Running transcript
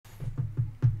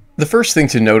The first thing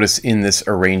to notice in this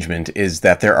arrangement is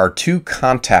that there are two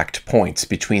contact points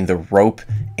between the rope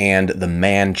and the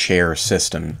man-chair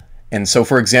system. And so,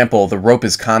 for example, the rope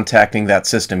is contacting that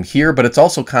system here, but it's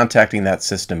also contacting that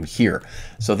system here.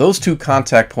 So those two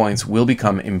contact points will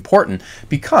become important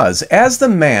because as the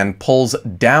man pulls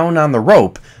down on the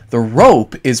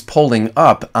rope is pulling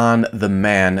up on the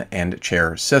man and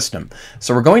chair system.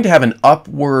 So we're going to have an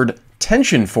upward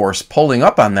tension force pulling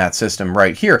up on that system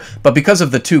right here, but because of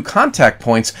the two contact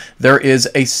points, there is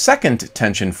a second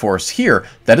tension force here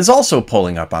that is also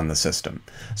pulling up on the system.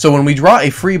 So when we draw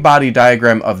a free body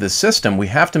diagram of this system, we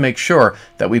have to make sure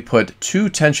that we put two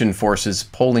tension forces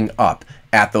pulling up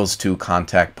at those two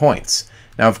contact points.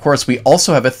 Now, of course, we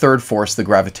also have a third force, the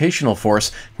gravitational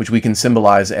force, which we can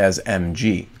symbolize as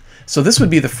mg. So this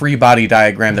would be the free body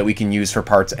diagram that we can use for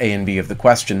parts A and B of the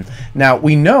question. Now,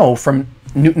 we know from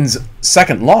Newton's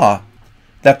second law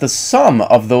that the sum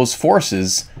of those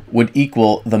forces would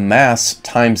equal the mass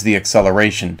times the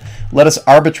acceleration. Let us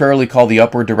arbitrarily call the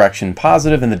upward direction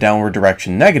positive and the downward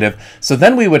direction negative. So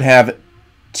then we would have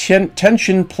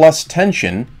tension plus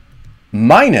tension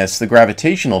minus the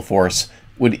gravitational force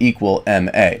would equal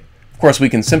ma. Of course, we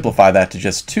can simplify that to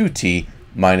just 2t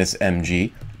minus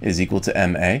mg is equal to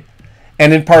ma.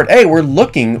 And in part A, we're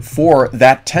looking for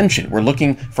that tension. We're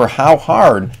looking for how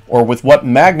hard or with what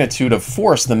magnitude of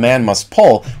force the man must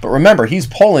pull. But remember, he's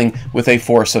pulling with a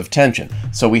force of tension.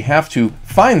 So we have to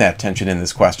find that tension in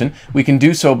this question. We can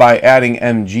do so by adding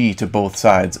mg to both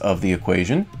sides of the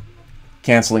equation,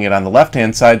 canceling it on the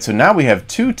left-hand side. So now we have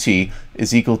 2t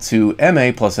is equal to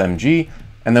ma plus mg,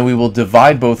 and then we will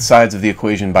divide both sides of the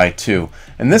equation by 2.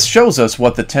 And this shows us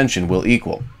what the tension will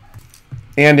equal.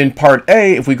 And in part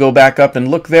A, if we go back up and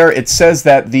look there, it says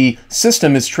that the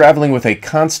system is traveling with a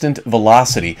constant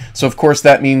velocity. So of course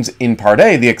that means in part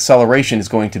A, the acceleration is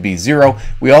going to be 0.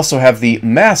 We also have the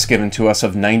mass given to us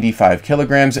of 95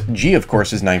 kilograms. G, of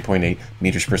course, is 9.8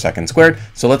 meters per second squared.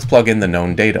 So let's plug in the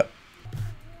known data.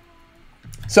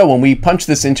 So when we punch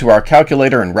this into our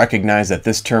calculator and recognize that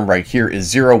this term right here is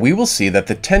 0, we will see that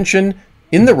the tension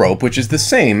in the rope, which is the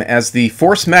same as the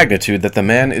force magnitude that the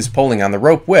man is pulling on the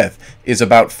rope with, is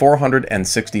about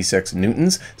 466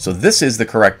 newtons. So this is the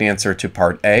correct answer to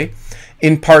part A.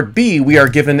 In part B, we are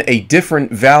given a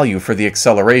different value for the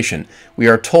acceleration. We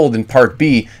are told in part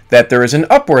B that there is an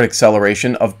upward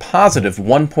acceleration of positive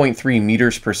 1.3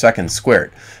 meters per second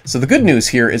squared. So the good news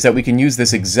here is that we can use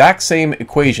this exact same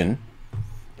equation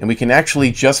and we can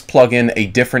actually just plug in a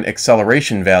different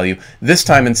acceleration value. This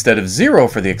time, instead of 0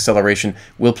 for the acceleration,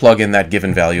 we'll plug in that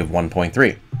given value of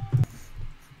 1.3.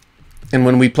 And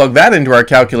when we plug that into our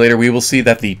calculator, we will see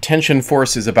that the tension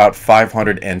force is about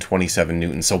 527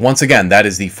 newtons. So once again, that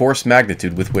is the force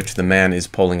magnitude with which the man is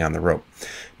pulling on the rope.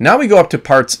 Now we go up to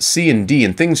parts C and D,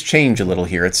 and things change a little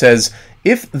here. It says,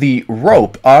 if the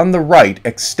rope on the right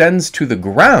extends to the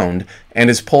ground and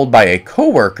is pulled by a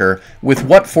coworker, with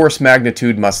what force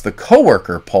magnitude must the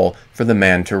coworker pull for the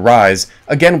man to rise?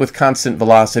 Again with constant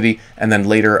velocity, and then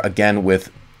later again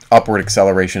with upward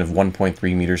acceleration of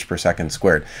 1.3 meters per second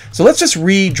squared. So let's just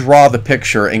redraw the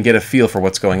picture and get a feel for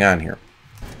what's going on here.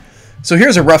 So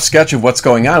here's a rough sketch of what's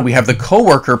going on. We have the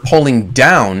coworker pulling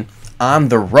down on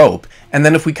the rope, and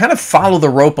then if we kind of follow the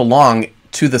rope along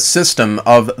to the system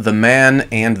of the man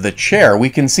and the chair, we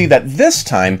can see that this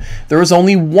time there is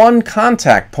only one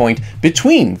contact point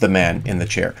between the man in the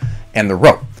chair and the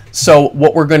rope. So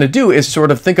what we're going to do is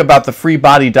sort of think about the free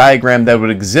body diagram that would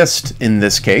exist in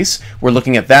this case. We're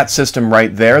looking at that system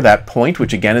right there, that point,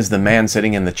 which again is the man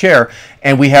sitting in the chair,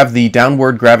 and we have the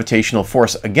downward gravitational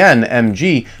force, again,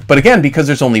 mg, but again, because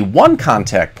there's only one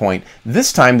contact point,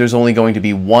 this time there's only going to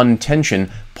be one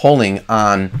tension pulling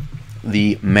on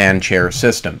the man-chair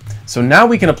system. So now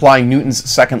we can apply Newton's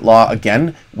second law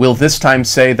again. We'll this time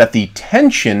say that the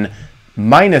tension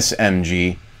minus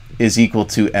mg is equal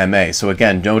to ma. So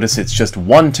again, notice it's just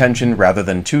one tension rather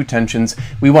than two tensions.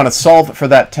 We want to solve for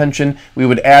that tension. We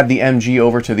would add the mg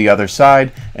over to the other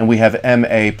side, and we have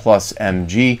ma plus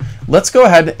mg. Let's go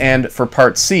ahead and for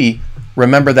part C,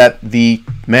 remember that the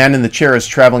man in the chair is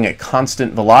traveling at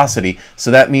constant velocity,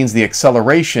 so that means the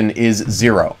acceleration is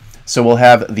 0. So we'll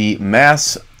have the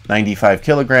mass, 95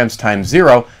 kilograms times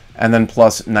 0, and then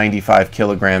plus 95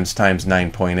 kilograms times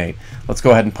 9.8. Let's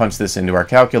go ahead and punch this into our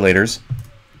calculators.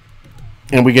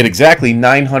 And we get exactly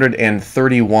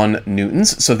 931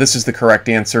 newtons. So this is the correct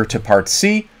answer to part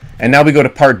C. And now we go to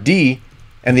part D,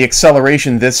 and the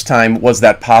acceleration this time was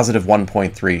that positive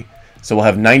 1.3. So we'll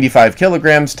have 95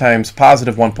 kilograms times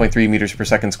positive 1.3 meters per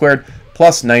second squared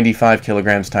plus 95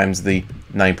 kilograms times the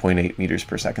 9.8 meters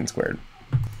per second squared.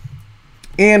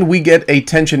 and we get a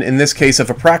tension in this case of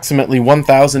approximately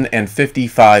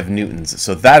 1,055 newtons.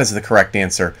 So that is the correct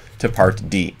answer to part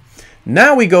D.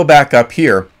 Now we go back up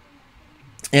here,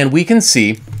 and we can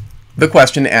see the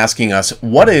question asking us,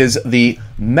 what is the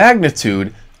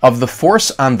magnitude of the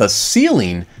force on the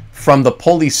ceiling from the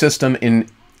pulley system in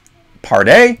part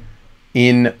A,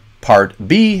 in part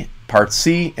B, part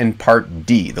C, and part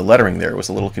D? The lettering there was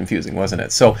a little confusing, wasn't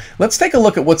it? So let's take a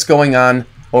look at what's going on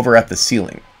over at the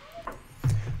ceiling.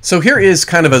 So here is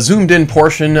kind of a zoomed in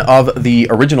portion of the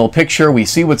original picture. We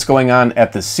see what's going on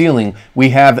at the ceiling. We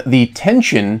have the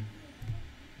tension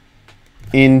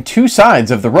in two sides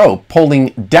of the rope pulling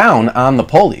down on the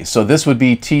pulley. So this would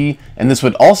be T, and this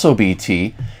would also be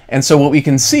T. And so what we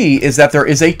can see is that there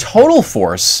is a total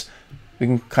force, we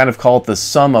can kind of call it the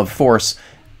sum of force,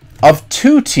 of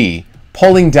 2T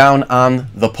pulling down on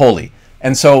the pulley.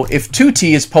 And so if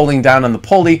 2T is pulling down on the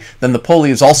pulley, then the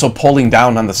pulley is also pulling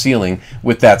down on the ceiling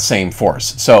with that same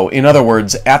force. So in other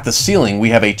words, at the ceiling, we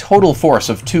have a total force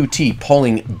of 2T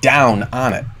pulling down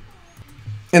on it.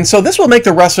 And so this will make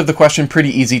the rest of the question pretty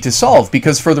easy to solve,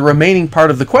 because for the remaining part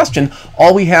of the question,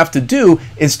 all we have to do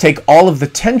is take all of the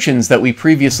tensions that we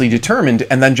previously determined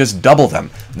and then just double them.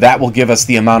 That will give us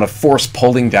the amount of force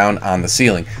pulling down on the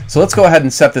ceiling. So let's go ahead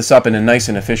and set this up in a nice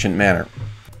and efficient manner.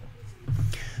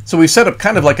 So we've set up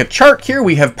kind of like a chart here.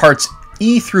 We have parts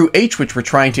E through H, which we're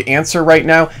trying to answer right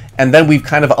now, and then we've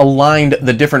kind of aligned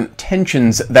the different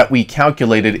tensions that we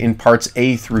calculated in parts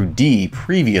A through D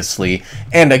previously.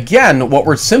 And again, what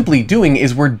we're simply doing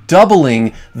is we're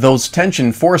doubling those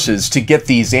tension forces to get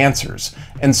these answers.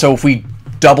 And so if we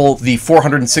double the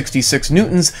 466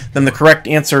 newtons, then the correct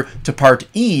answer to part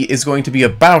E is going to be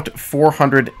about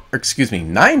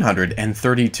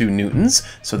 932 newtons.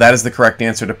 So that is the correct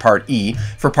answer to part E.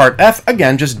 For part F,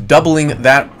 again, just doubling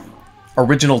that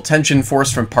original tension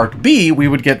force from part B, we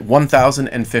would get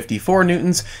 1,054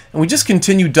 newtons, and we just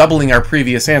continue doubling our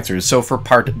previous answers. So for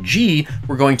part G,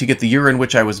 we're going to get the year in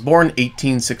which I was born,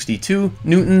 1862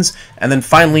 newtons, and then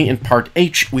finally in part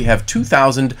H, we have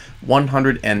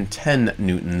 2,110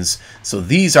 newtons. So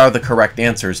these are the correct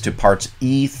answers to parts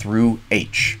E through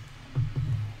H.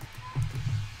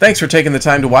 Thanks for taking the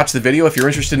time to watch the video. If you're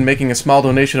interested in making a small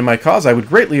donation to my cause, I would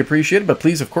greatly appreciate it, but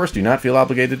please, of course, do not feel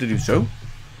obligated to do so.